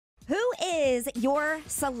is your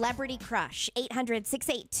celebrity crush?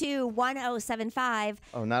 800-682-1075.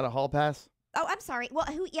 Oh, not a hall pass? Oh, I'm sorry. Well,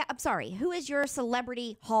 I'm sorry. Who is your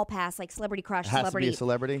celebrity hall pass, like celebrity crush? It has celebrity? to be a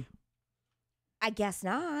celebrity? I guess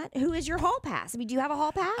not. Who is your hall pass? I mean, do you have a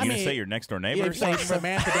hall pass? I'm going to say your next door neighbor. If you say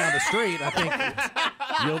Samantha down the street, I think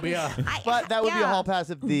you'll be a... But that would be a hall pass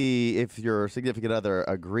if your significant other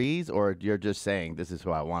agrees, or you're just saying, this is who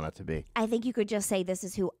I want it to be. I think you could just say, this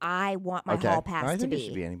is who I want my hall pass to be. I think it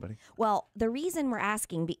should be anybody. Well, the reason we're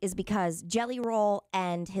asking is because Jelly Roll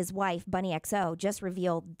and his wife, Bunny XO, just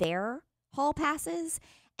revealed their hall passes,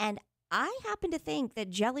 and I happen to think that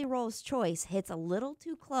Jelly Roll's choice hits a little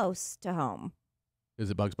too close to home. Is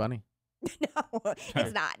it Bugs Bunny? No,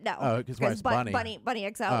 it's not. No. Oh, because it's Bunny. Bunny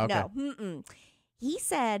XO. Oh, okay. No. Mm-mm. He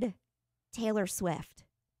said Taylor Swift.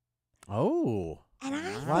 Oh. And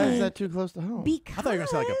why is that too close to home? Because I thought you were going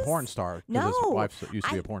to say like a porn star. No. His wife used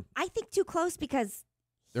to be a porn. I think too close because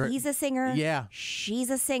he's a singer. Yeah. She's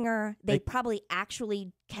a singer. They probably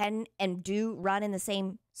actually can and do run in the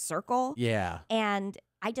same circle. Yeah. And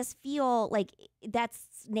I just feel like that's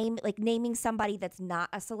naming somebody that's not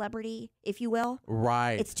a celebrity, if you will.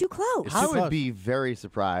 Right. It's too close. I would be very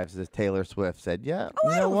surprised if Taylor Swift said, yeah,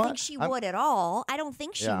 I don't what? think she would at all. I don't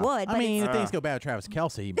think she would. I mean, if things go bad with Travis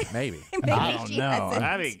Kelce, maybe. I don't know.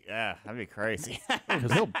 That'd be crazy.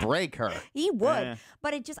 Because he'll break her. He would.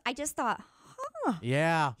 But I just thought,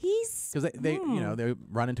 yeah. He's... Because they they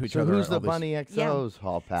run into each so other. Who's the Bunny XO's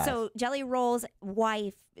hall pass? So Jelly Roll's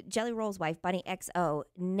wife, Bunny XO,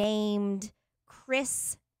 named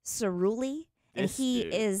Chris Cerulli, and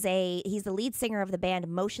he's the lead singer of the band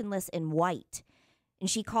Motionless in White. And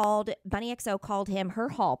Bunny XO called him her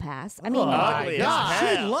hall pass. I mean,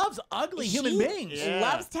 she loves ugly human beings. She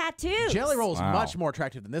loves tattoos. Jelly Roll's much more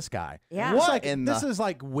attractive than this guy. Yeah. This is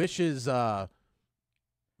like Wish's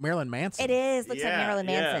Marilyn Manson. It is. Looks like Marilyn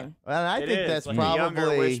Manson. And I think that's like probably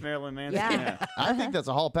younger Wish Marilyn Manson. Yeah. I think that's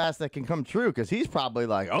a hall pass that can come true because he's probably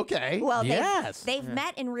like, okay. Well, they've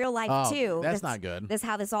met in real life too. That's not good. That's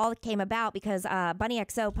how this all came about because Bunny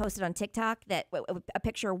XO posted on TikTok that a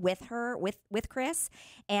picture with her with Chris,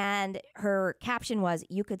 and her caption was,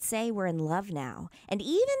 "You could say we're in love now." And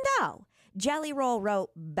even though Jelly Roll wrote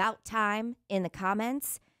 "Bout time" in the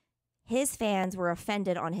comments, his fans were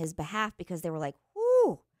offended on his behalf because they were like,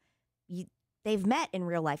 "Whoo." They've met in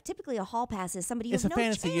real life. Typically, a hall pass is somebody you have no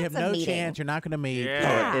chance of meeting. You have no chance. You're not going to meet.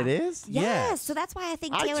 Yeah. Oh, it is? Yes. So that's why I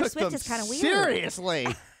think Taylor Swift is kind of weird. Seriously?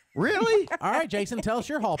 Really? All right, Jason, tell us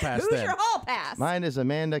your hall pass Who's your hall pass? Mine is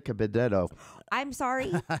Amanda Cabedetto. I'm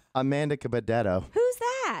sorry? Amanda Cabedetto. Who's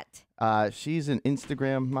that? She's an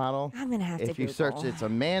Instagram model. I'm going to have to If you Google. search, it's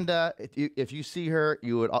Amanda. If you see her,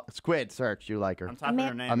 you would Squid search. You like her. I'm typing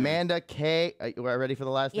her name. Amanda K. You ready for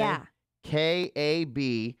the last name? Yeah.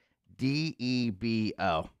 Kabdebo.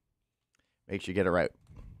 Make sure you get it right.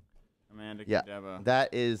 Amanda Yeah,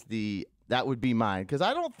 Cabedetto. that would be mine because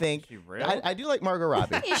I don't think Is she real? I do like Margot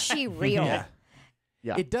Robbie. Is she real? Yeah.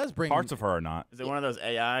 It does bring Parts of her are not. Is it one of those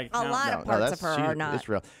AI accounts? A lot of parts of her are not. It's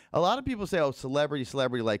real. A lot of people say, "Oh, celebrity,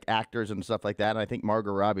 like actors and stuff like that." And I think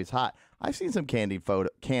Margot Robbie's hot. I've seen some candid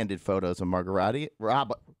photos of Margot Robbie.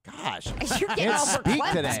 Gosh, You're getting can't all speak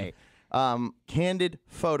verklempt. today. Candid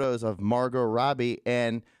photos of Margot Robbie,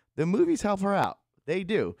 and the movies help her out. They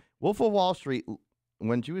do. Wolf of Wall Street,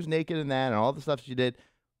 when she was naked in that and all the stuff she did,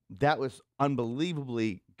 that was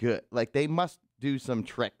unbelievably good. Like they must do some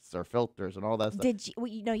tricks or filters and all that stuff. Did you?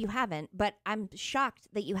 Well, you haven't, but I'm shocked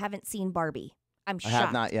that you haven't seen Barbie. I'm shocked. I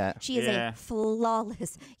have not yet. She is a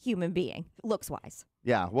flawless human being, looks-wise.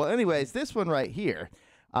 Yeah. Well, anyways, this one right here,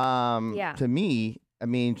 to me, I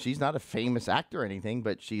mean, she's not a famous actor or anything,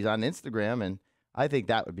 but she's on Instagram, and I think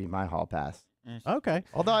that would be my hall pass. Okay.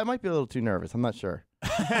 Although I might be a little too nervous. I'm not sure.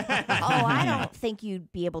 I don't think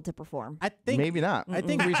you'd be able to perform. I think Maybe not. I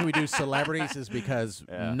think the reason we do celebrities is because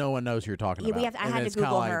no one knows who you're talking Yeah, about. I had to it's kinda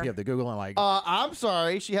Google like, her. You have to Google and like. I'm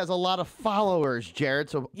sorry. She has a lot of followers,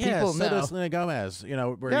 Jared, so people so know. does Selena Gomez. You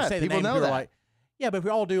know, where Yeah, you say the people name, know people are that. like, yeah, but if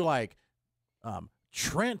we all do like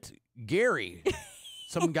Trent Gary,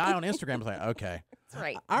 some guy on Instagram is like, okay, That's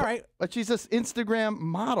right. all right, But she's this Instagram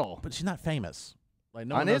model. but she's not famous. Like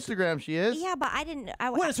no On one knows. Instagram, she is. Yeah, but I didn't.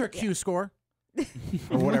 What is her Q score?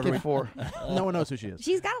 Or whatever. For. No one knows who she is.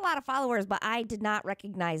 She's got a lot of followers, but I did not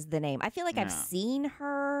recognize the name. I feel like I've seen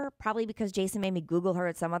her, probably because Jason made me Google her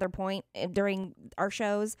at some other point during our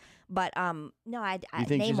shows. But no, You think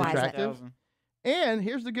she's name-wise, attractive? And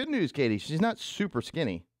here's the good news, Katie. She's not super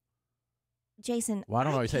skinny. Jason. Well, I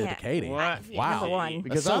don't know. You say it to can't. Katie. What? Wow. Number one.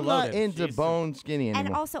 Because so I'm not loaded. into She's- bone skinny anymore.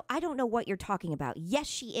 And also, I don't know what you're talking about. Yes,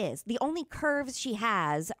 she is. The only curves she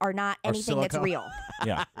has are not Are anything that's silicone. real.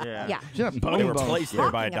 Yeah. Yeah. She's not They bone were bone placed skinny.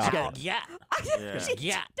 there by a Talking doctor. about- Yeah. Yeah. She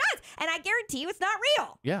does. And I guarantee you it's not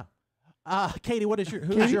real. Yeah. Katie,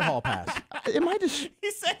 who's your hall pass? Am I just?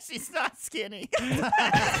 He said she's not skinny.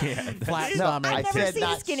 Flat No, stomach. I I've never said seen a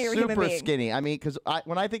not skinnier human super being. skinny. I mean, because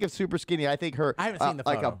when I think of super skinny, I think her I haven't seen the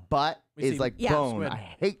like a photo. butt We is see- like Yeah. bone. Squid. I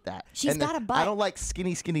hate that. She's And got a butt. I don't like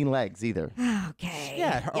skinny legs either. Okay.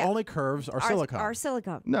 Yeah, her only curves are silicone. Are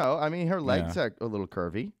silicone. No, I mean her legs are a little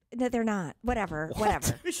curvy. No, they're not. Whatever.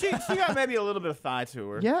 Whatever. she got maybe a little bit of thigh to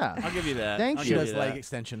her. Yeah. I'll give you that. Thank I'll you. she give does you leg that.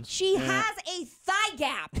 extensions. She has a thigh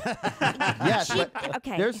gap. Yes, She- but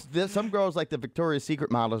okay. there's some girls like the Victoria's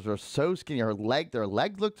Secret models are so skinny. Their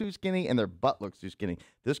legs look too skinny and their butt looks too skinny.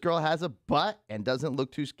 This girl has a butt and doesn't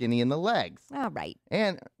look too skinny in the legs. All right.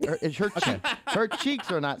 And her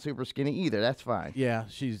cheeks are not super skinny either. That's fine. Yeah,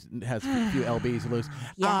 has a few lbs loose.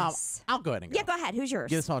 Yes. I'll go ahead and go. Yeah, go ahead. Who's yours?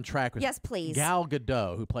 Get us on track with Yes, please. Gal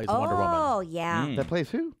Gadot, who plays Oh, Wonder Woman. yeah. That plays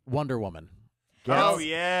who? Wonder Woman. Oh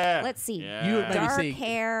yeah. Let's see. Yeah. You would maybe Dark see.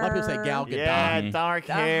 hair. A lot of people say Gal Gadot. Yeah, dark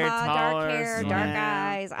hair, taller, dark hair, dark yeah.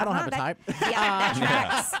 eyes. I don't have a that- type. Yeah, that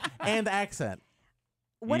tracks. And accent.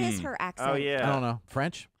 What is her accent? Oh yeah. I don't know.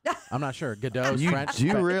 French? I'm not sure. Gadot's French. Do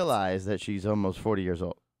you but realize that she's almost 40 years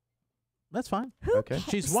old? that's fine. Who Okay.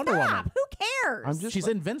 She's Wonder Woman. Stop. Who cares? She's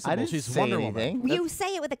invincible. I didn't She's say Wonder anything. Woman. You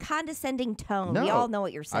say it with a condescending tone. We No, all know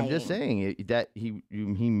what you're saying. I'm just saying that he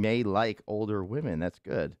may like older women. That's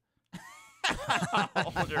good.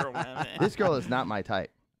 Older women. This girl is not my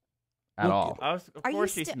type at all. Of Are you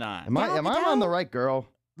course she's sti- not. Am I Gal on the Gadot? right girl?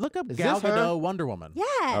 Look up Is Gal this her? Gadot Wonder Woman. Yes.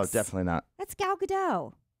 Oh, definitely not. That's Gal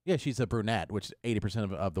Gadot. Yeah, she's a brunette, which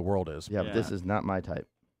 80% of the world is. Yeah, but this Yeah. is not my type.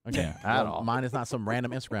 Okay. Yeah. At Well, all. mine is not some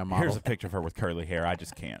random Instagram model. Here's a picture of her with curly hair. I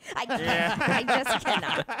just can't. I can't. Yeah. I just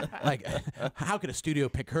cannot. Like, how could a studio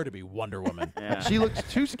pick her to be Wonder Woman? Yeah. She looks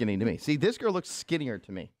too skinny to me. See, this girl looks skinnier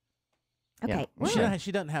to me. Okay. Yeah.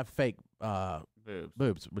 She doesn't have fake Boobs.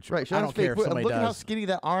 boobs, which Right. She I has don't care fake if boobs. somebody Look at how does. skinny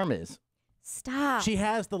that arm is. Stop. She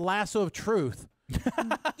has the lasso of truth,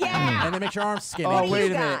 yeah. and it makes your arms skinny. What Oh, do wait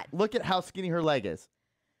you a minute. got? Look at how skinny her leg is.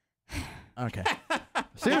 Okay.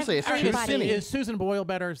 Seriously, it's too Everybody- skinny. Is Susan Boyle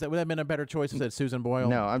better? Would that have been a better choice instead of Susan Boyle?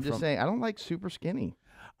 No, I'm just from- saying, I don't like super skinny.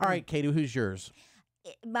 All right, Katie, who's yours?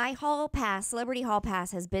 My hall pass, celebrity hall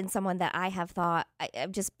pass, has been someone that I have thought,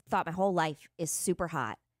 I've just thought my whole life is super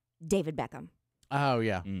hot. David Beckham. Oh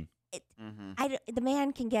yeah. Mm-hmm. The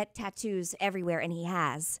man can get tattoos everywhere, and he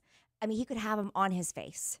has. I mean, he could have them on his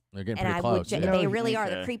face, They're getting and pretty I close. would. yeah. No, They really are.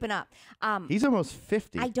 okay. They're creeping up. He's almost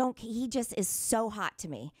 50. I don't. He just is so hot to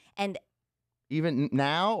me, and Even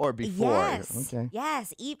now or before? yes, Okay.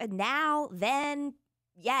 yes, even now, then,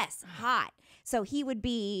 yes, hot. So he would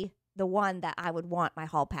be the one that I would want my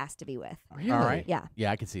hall pass to be with. Really? All right. Yeah. Yeah,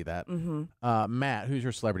 I can see that. Mm-hmm. Matt, who's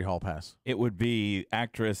your celebrity hall pass? It would be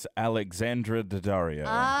actress Alexandra Daddario.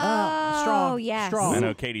 Oh, strong, yes. strong. I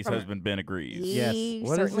know Katie's husband Ben agrees. Yes. He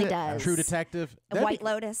What is certainly it? does. True Detective. The That'd White be-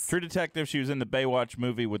 Lotus. True Detective. She was in the Baywatch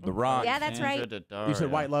movie with The Rock. Yeah, that's right. You said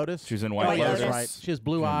White Lotus. She was in White White, Lotus. Lotus. Right. She has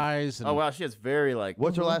blue eyes. And Oh wow, she has very like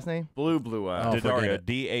What's her last name? blue eyes. Oh, forget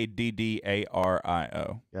Daddario. it.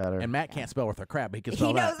 Daddario. Got her. And Matt can't spell with her crap, but he can spell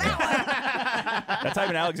He knows that. that That's type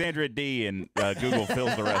in Alexandra D and Google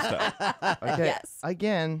fills the rest up. Okay. Yes.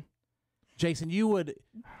 Again, Jason, you would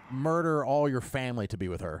murder all your family to be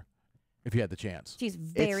with her if you had the chance. She's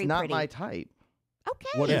very it's not pretty. my type.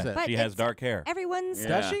 Okay. What is it? But She has it's- dark hair. Everyone's Yeah.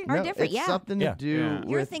 Does she? are No, different. It's Yeah. something to Yeah. do Yeah.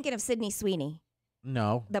 You're with. thinking of Sydney Sweeney,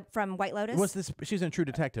 No. from White Lotus. What's this? She's in True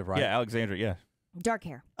Detective, right? Yeah, Alexandra. Yeah. Dark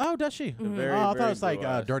hair. Oh, does she? Mhm. Very, oh, I thought very it was like blue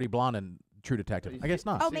eyes. Dirty Blonde and True Detective. I guess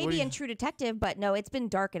not. Oh, what maybe do you- in True Detective, but no, it's been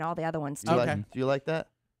dark in all the other ones Do you too. Okay. do you like that?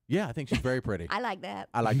 Yeah, I think she's very pretty. I like that.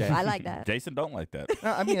 I like that. I like that. Jason don't like that.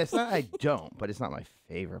 No, I mean, it's not. I don't, but it's not my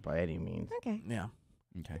favorite by any means. Okay. Yeah.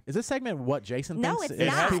 Okay. Is this segment what Jason No, thinks? it's is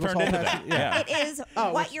not. people's Turned hall into pass? that. Yeah. It is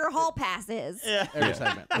Oh, what it's- your hall pass is. Yeah. Every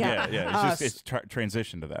segment. Yeah. Yeah. It's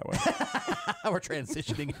transitioned to that way. We're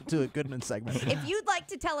transitioning to a Goodman segment. If you'd like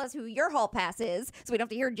to tell us who your hall pass is, so we don't have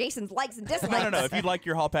to hear Jason's likes and dislikes. No. If you'd like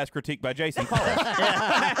your hall pass critique by Jason, call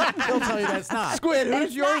us. He'll tell you that's not. Squid, That who's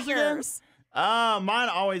is yours not again? yours. Mine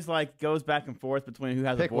always like goes back and forth between who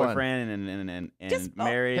has Pick a one. boyfriend and Just- oh,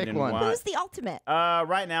 married pick and one. what. Who's the ultimate?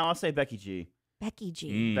 Right now I'll say Becky G. Becky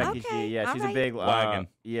G. Becky Okay, G. Yeah, all she's right. a big Wagon.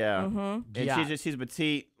 Yeah. Mm-hmm. And Yeah. she's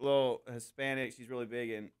petite, little Hispanic. She's really big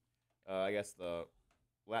in, I guess the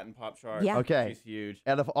Latin pop chart. Yeah. Okay. She's huge.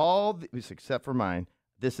 Out of all, except for mine,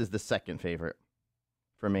 this is the second favorite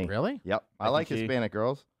for me. Really? Yep. I Becky like G. Hispanic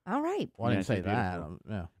girls. All right. Well, I Yeah, didn't say she's that. beautiful.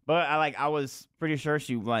 Yeah. But I was pretty sure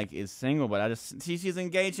she is single, but she's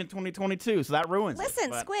engaged in 2022, so that ruins it. Listen,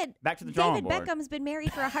 But Squid. back to the drawing David board. Beckham's been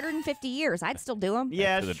married for 150 years. I'd still do him.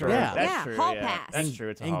 Yeah, to that's the true. drawing That's board. true. Yeah, hall yeah. pass. That's true.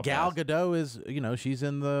 It's a And hall Gal pass. Gadot is, she's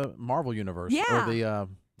in the Marvel universe Yeah. or the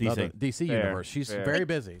DC. DC Fair, universe. She's fair. very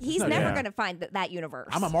busy. He's There's no never doubt. going to find that universe.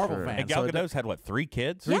 I'm a Marvel Sure. fan. And Gal so Gadot's had, what, 3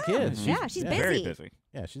 kids? three Yeah. kids. Yeah, she's busy. Very busy.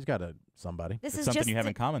 Yeah, she's got somebody. This It's is something just you have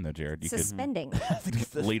in common, though, Jared. You suspending.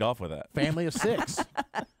 could lead off with that. Family of 6.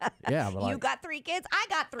 Yeah, but You got 3 kids. I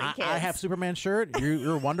got 3 kids. I have Superman shirt.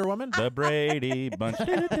 You're Wonder Woman. The Brady Bunch.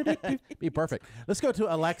 Be perfect. Let's go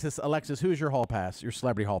to Alexis. Alexis, who's your hall pass? Your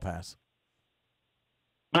celebrity hall pass?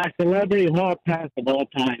 My celebrity hall pass of all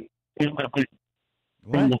time.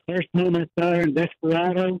 From the first time I saw her in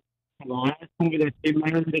Desperado, to the last movie that she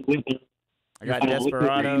married with her. I got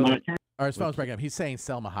Desperado. Or his phone's breaking up. He's saying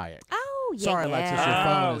Selma Hayek. Oh, yeah. Sorry, Alexis, your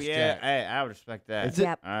phone Oh is yeah, jacked. hey, I would respect that. Is it?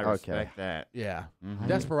 Yep. I Okay. respect that. Yeah. Mhm.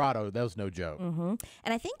 Desperado, that was no joke. Mm-hmm.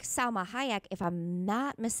 And I think Salma Hayek, if I'm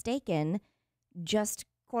not mistaken, just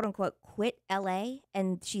quote unquote quit LA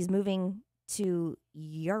and she's moving to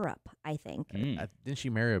Europe, I think. Mm. Didn't she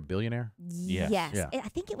marry a billionaire? Yes. Yeah. I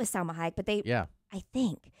think it was Salma Hayek, but Yeah, I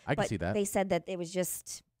think. I can But see that. They said that it was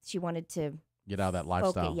just, she wanted to Get out of that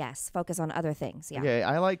lifestyle. focus on other things. Yeah. Okay,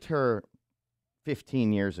 I liked her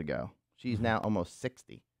 15 years ago. She's now almost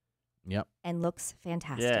 60. Yep. And looks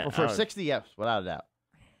fantastic. Yeah. Well, for Oh. 60, yes, without a doubt.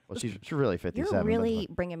 Well, she's really 57. You're but really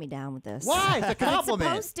bringing me down with this. Why? It's a 'Cause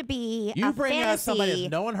compliment. It's supposed to be You a bring fantasy. us somebody that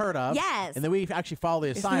no one heard of. Yes. And then we actually follow the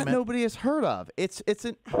It's not assignment. nobody has heard of.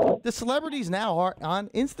 The celebrities now are on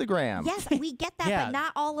Instagram. Yes, we get that, Yeah. but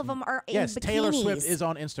not all of them are Yes, in bikinis. Taylor Swift is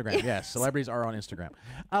on Instagram. Yes, celebrities are on Instagram.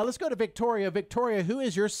 Let's go to Victoria. Victoria, who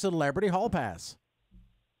is your celebrity hall pass?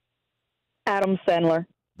 Adam Sandler.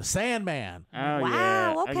 The Sandman. Oh Wow,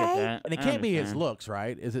 yeah. I okay. get that. And it I can't be his understand. looks,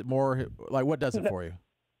 right? Is it more like what does it for you?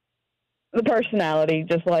 The personality,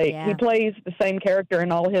 just like Yeah. he plays the same character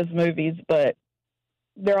in all his movies, but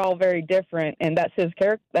they're all very different, and that's his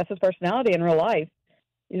character. That's his personality in real life.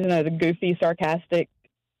 You know, the goofy, sarcastic,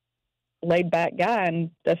 laid-back guy,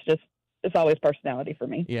 and it's always personality for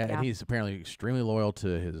me. Yeah, Yeah. and he's apparently extremely loyal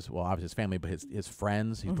to obviously his family, but his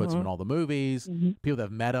friends. He puts them in all the movies. Mhm. People that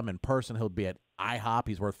have met him in person. He'll be at IHOP.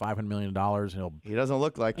 He's worth $500 million. And he'll He doesn't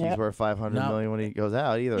look like he's Yep. worth 500 No. million when he goes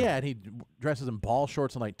out either. yeah, and he dresses in ball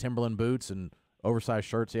shorts and like Timberland boots and oversized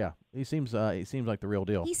shirts. Yeah, he seems like the real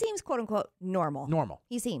deal. He seems quote unquote normal. Normal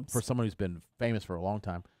He seems. for someone who's been famous for a long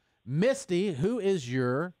time. Misty, who is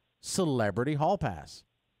your celebrity hall pass?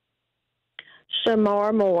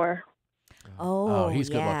 Shamar Moore. Oh, he's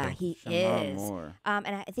good yeah, looking. he Shamar is. Moore. And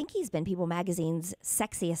I think he's been People Magazine's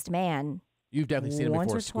sexiest man You've definitely seen him once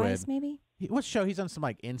before, or Squid. twice, maybe. What show? He's on some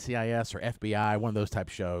like NCIS or FBI, one of those type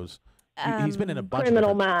shows. He's been in a bunch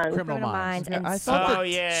Criminal of different- Minds. Criminal Criminal Minds. Minds and I thought Oh that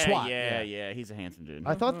yeah, SWAT, yeah, yeah. yeah. He's a handsome dude.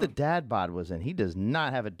 I thought the dad bod was in. He does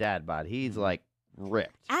not have a dad bod. He's like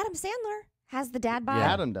ripped. Adam Sandler has the dad bod.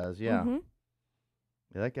 Adam does, yeah. Mhm.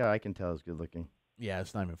 Yeah, that guy I can tell is good looking. Yeah,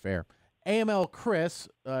 it's not even fair. AML Chris,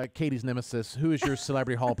 Katie's nemesis. Who is your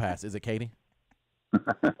celebrity hall pass? Is it Katie?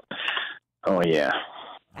 Oh, yeah.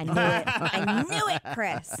 I knew it. I knew it,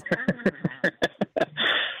 Chris.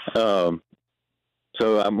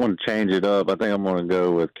 So I'm going to change it up. I think I'm going to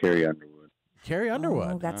go with Carrie Underwood. Carrie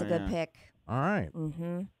Underwood. Oh, that's Oh, a good yeah. pick. All right.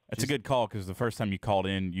 Mm-hmm. That's a good call because the first time you called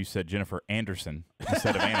in, you said Jennifer Anderson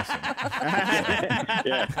instead of Aniston.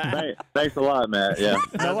 Yeah. Thanks a lot, Matt. Yeah.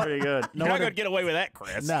 That's pretty good. You're not going to get away with that,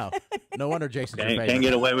 Chris. No. No wonder Jason's your favorite. Can't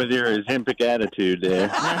get away with your Ozempic attitude there.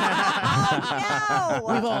 Oh,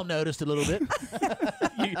 We've no. all noticed a little bit.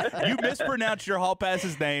 You mispronounced your hall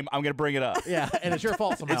pass's name. I'm going to bring it up. Yeah, and it's your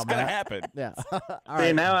fault somehow, It's going to Matt. happen. Yeah. All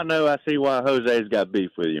See, right. now I see why Jose's got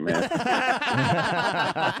beef with you, man. All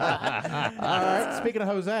right. Speaking of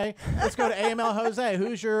Jose, let's go to AML Jose.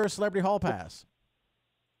 Who's your celebrity hall pass?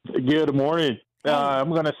 Good morning. I'm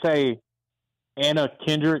going to say Anna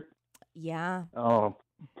Kendrick. Yeah. Oh,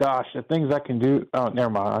 gosh, the things I can do. Oh, never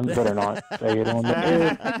mind. I better not say it on the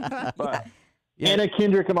air. But Yeah. Anna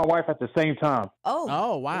Kendrick and my wife at the same time. Oh.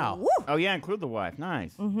 Oh, wow. Woo. Oh yeah, include the wife.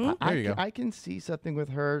 Nice. Mm-hmm. There you go. I can see something with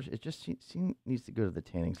her. It just she needs to go to the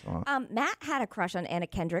tanning salon. Matt had a crush on Anna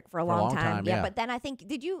Kendrick for a For a long long time, Yeah, yeah. but then I think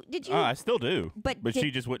did you I still do. But But did- she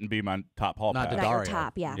just wouldn't be my top hall Not pass. the not your Dario.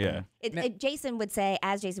 top? Yeah. Yeah. Jason would say,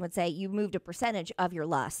 you moved a percentage of your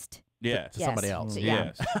lust. Yeah. To somebody else. So,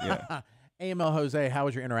 yeah. Yes. Yeah. AML Jose, how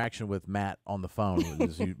was your interaction with Matt on the phone?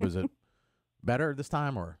 Was it better this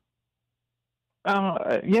time or?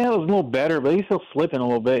 Yeah, it was a little better, but he's still slipping a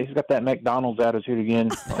little bit. He's got that McDonald's attitude again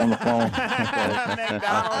on the phone.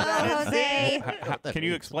 Oh, Jose. Can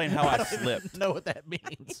you explain how I slipped? Know what that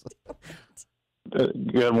means?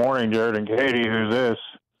 Good morning, Jared and Katie. Who's this?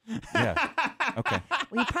 Yeah. Okay.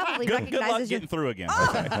 Well, he probably Good luck recognizes you. getting through again. Oh.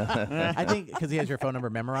 Okay. I think because he has your phone number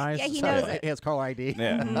memorized. Yeah, he so knows it. He has caller ID.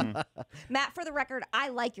 Yeah. Mhm. Matt, for the record, I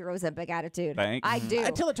like your Ozempic attitude. Thanks. I do.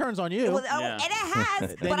 Until it turns on you. Well, Yeah. And it has,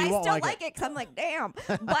 Then but you I won't still like like it because I'm like, damn.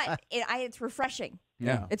 But it's refreshing.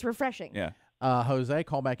 Yeah. It's refreshing. Yeah. Jose,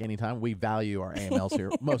 call back anytime. We value our AMLs here.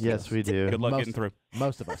 Most of Yes, us. we do. Good luck Most- getting through.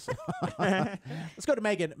 Most of us. Let's go to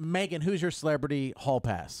Megan. Megan, who's your celebrity hall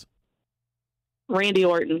pass? Randy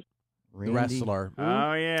Orton. The Randy. wrestler.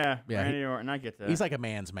 Oh yeah, Yeah, Randy Orton. I get that. He's like a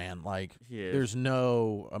man's man. Like, He is. there's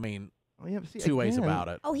no, I mean, Oh, yeah, but see, two ways again, about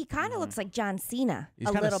it. Oh, he kind of looks like John Cena He's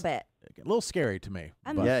a kinda little bit. A little scary to me.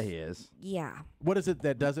 I'm- but Yeah, he is. Yeah. what is it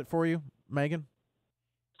that does it for you, Megan?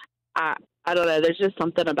 I don't know. There's just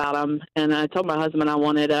something about him. And I told my husband I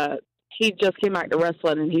wanted he just came back to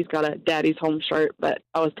wrestling and he's got a Daddy's Home shirt, but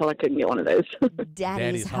I was told I couldn't get one of those.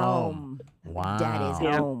 Daddy's home. Wow. Daddy's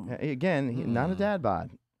Yeah. home. Again, not a dad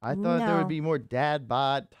bod. I thought there No. would be more dad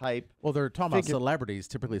bod type. Well, they're talking about Figure- celebrities.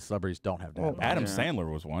 Typically, celebrities don't have dad Well, bods. Adam Yeah.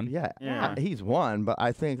 Sandler was one. Yeah, Yeah. he's one, but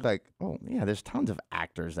I think like, oh yeah, there's tons of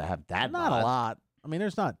actors that have dad Not bods. a lot. I mean,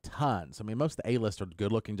 there's not tons. I mean, most of the A-list are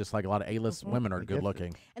good looking, just like a lot of A-list Mhm. women are I good guess-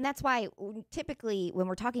 looking. And that's why typically when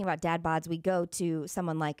we're talking about dad bods, we go to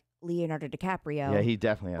someone like Leonardo DiCaprio. Yeah, he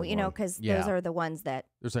definitely has Well, you know, one. because Yeah. those are the ones that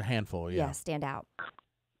There's a handful, yeah. stand out.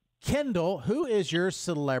 Kendall, who is your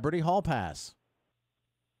celebrity hall pass?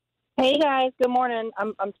 Hey guys, good morning.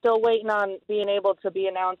 I'm still waiting on being able to be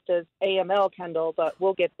announced as AML Kendall, but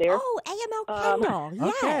we'll get there. Oh, AML Kendall.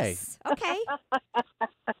 okay. Yes. Okay.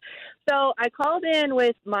 So I called in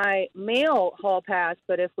with my male hall pass,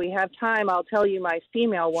 but if we have time, I'll tell you my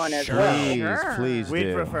female one as Sure. well. Please, Sure. please We'd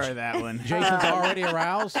do. prefer that one. Jason's already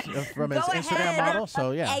aroused from his Go Instagram ahead. model,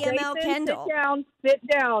 so yeah. AML Jason, Kendall. Sit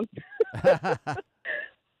down.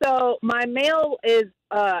 So my male is,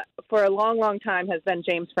 for a long, long time, has been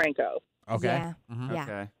James Franco. Okay. Yeah. Mhm. Yeah.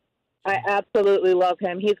 Okay. I absolutely love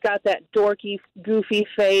him. He's got that dorky, goofy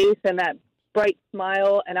face and that bright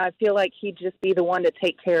smile, and I feel like he'd just be the one to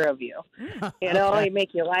take care of you. You know, Okay. he'd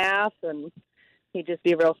make you laugh, and he'd just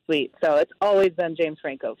be real sweet. So it's always been James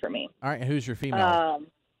Franco for me. All right, and who's your female?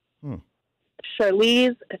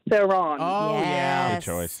 Charlize Theron. Oh, yeah. Yes.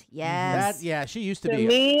 Good choice. Yes. Yeah, she used to To be.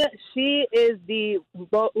 me, she is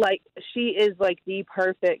like the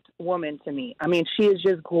perfect woman to me. I mean, she is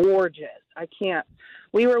just gorgeous. I can't.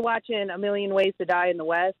 We were watching A Million Ways to Die in the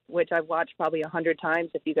West, which I've watched probably 100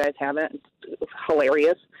 times. If you guys haven't, it's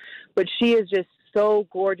hilarious. But she is just so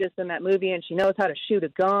gorgeous in that movie, and she knows how to shoot a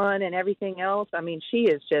gun and everything else. I mean, she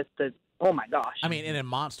is just oh my gosh. I mean, and in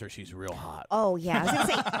Monster, she's real hot. Oh yeah, I was gonna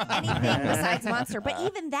say anything besides Monster, but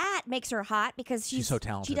even that makes her hot because She's so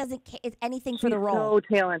talented. She doesn't it's anything for She's the role.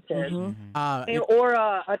 so talented. Mhm. Or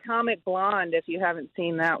Atomic Blonde, if you haven't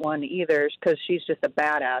seen that one either, because she's just a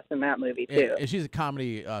badass in that movie too. And she's a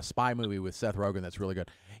comedy spy movie with Seth Rogen that's really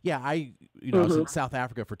good. Yeah, I was in South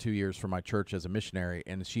Africa for 2 years for my church as a missionary,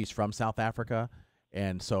 and she's from South Africa,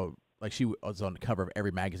 and so like she was on the cover of every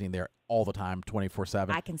magazine there all the time, 24/7.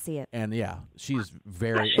 I can see it. And yeah, she's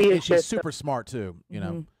very, She is and she's just super smart too. You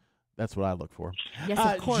know, that's what I look for. Yes,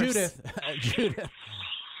 of course. Judith, Judith,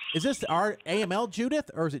 is this our AML Judith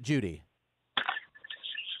or is it Judy?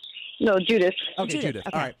 No, Judith. Okay, Judith.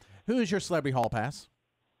 okay. All right. Who is your celebrity hall pass?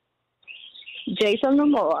 Jason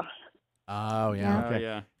Momoa. Oh yeah. Yeah. Oh Okay.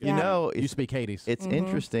 yeah. You Yeah. know, Used to be Katie's. it's Mhm.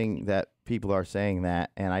 interesting that people are saying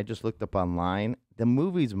that, and I just looked up online. The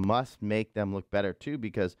movies must make them look better too,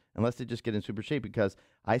 because unless they just get in super shape. Because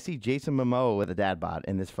I see Jason Momoa with a dad bod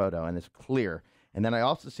in this photo, and it's clear. And then I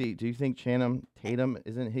also see. Do you think Channing Tatum,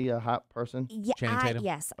 isn't he a hot person? Yeah, Channing Tatum?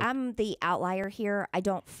 yes, I'm the outlier here. I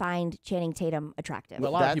don't find Channing Tatum attractive,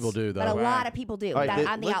 Well, a lot of people That's- do though. but a lot of people do. All right,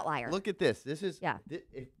 I'm the look, outlier. Look at this. This is Yeah.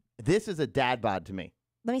 This is a dad bod to me.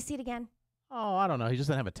 Let me see it again. Oh, I don't know. He just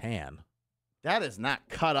doesn't have a tan. That is not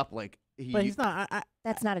cut up like But he's not.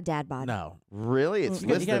 That's not a dad bod. No. really. It's Mm, You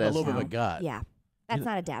listed got a as little bit of a No. gut. Yeah, that's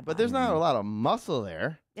not a dad bod. but there's not a lot of muscle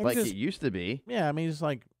there like It's- it used to be. Yeah, I mean, he's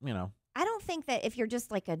like, I don't think that if you're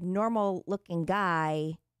just like a normal looking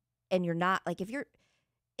guy and you're not like if you're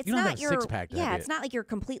it's You don't have not a your six-pack to have it's it. not like you're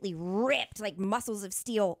completely ripped like muscles of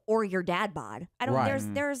steel or your dad bod. I don't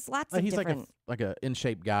Right. there's lots like of he's different like a in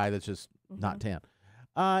shape guy that's just not tan.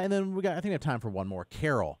 And then I think we have time for one more.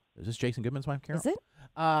 Carol. Is this Jason Goodman's wife, Carol? Is it?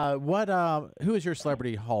 Who is your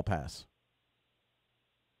celebrity hall pass?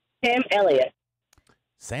 Sam Elliott.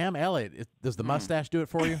 Sam Elliott. Does the mustache do it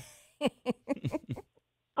for you?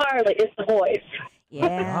 Harley, it's the voice.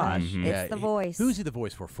 Yeah, Gosh, it's yeah. the voice. Who's he the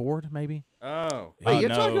voice for? Ford, maybe? Oh. Wait, you're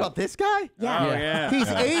no. talking about this guy? Yeah. Oh, yeah. He's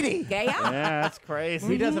 80. Yeah, yeah. Yeah, that's crazy.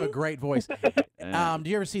 He does have a great voice. Yeah. Do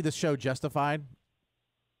you ever see the show Justified,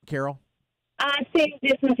 Carol? I've seen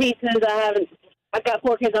bits and pieces. I've got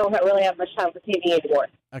 4 kids. I don't really have much time for TV anymore.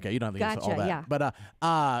 Okay, you don't have to answer all Gotcha, that. yeah.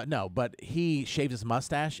 But no, but he shaved his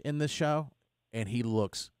mustache in this show, and he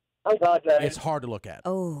looks. Oh God, no. It's hard to look at.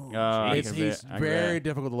 Oh. He's very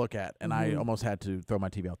difficult to look at, and I almost had to throw my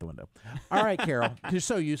TV out the window. All right, Carol, 'cause you're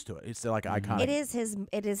so used to it. It's like iconic. It is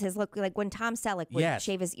his look. Like when Tom Selleck would Yes.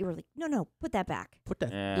 shave his, you were like, no, put that back. Put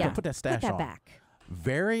that, Yeah. put that stash Put that on. back.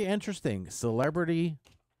 Very interesting. Celebrity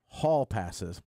hall passes.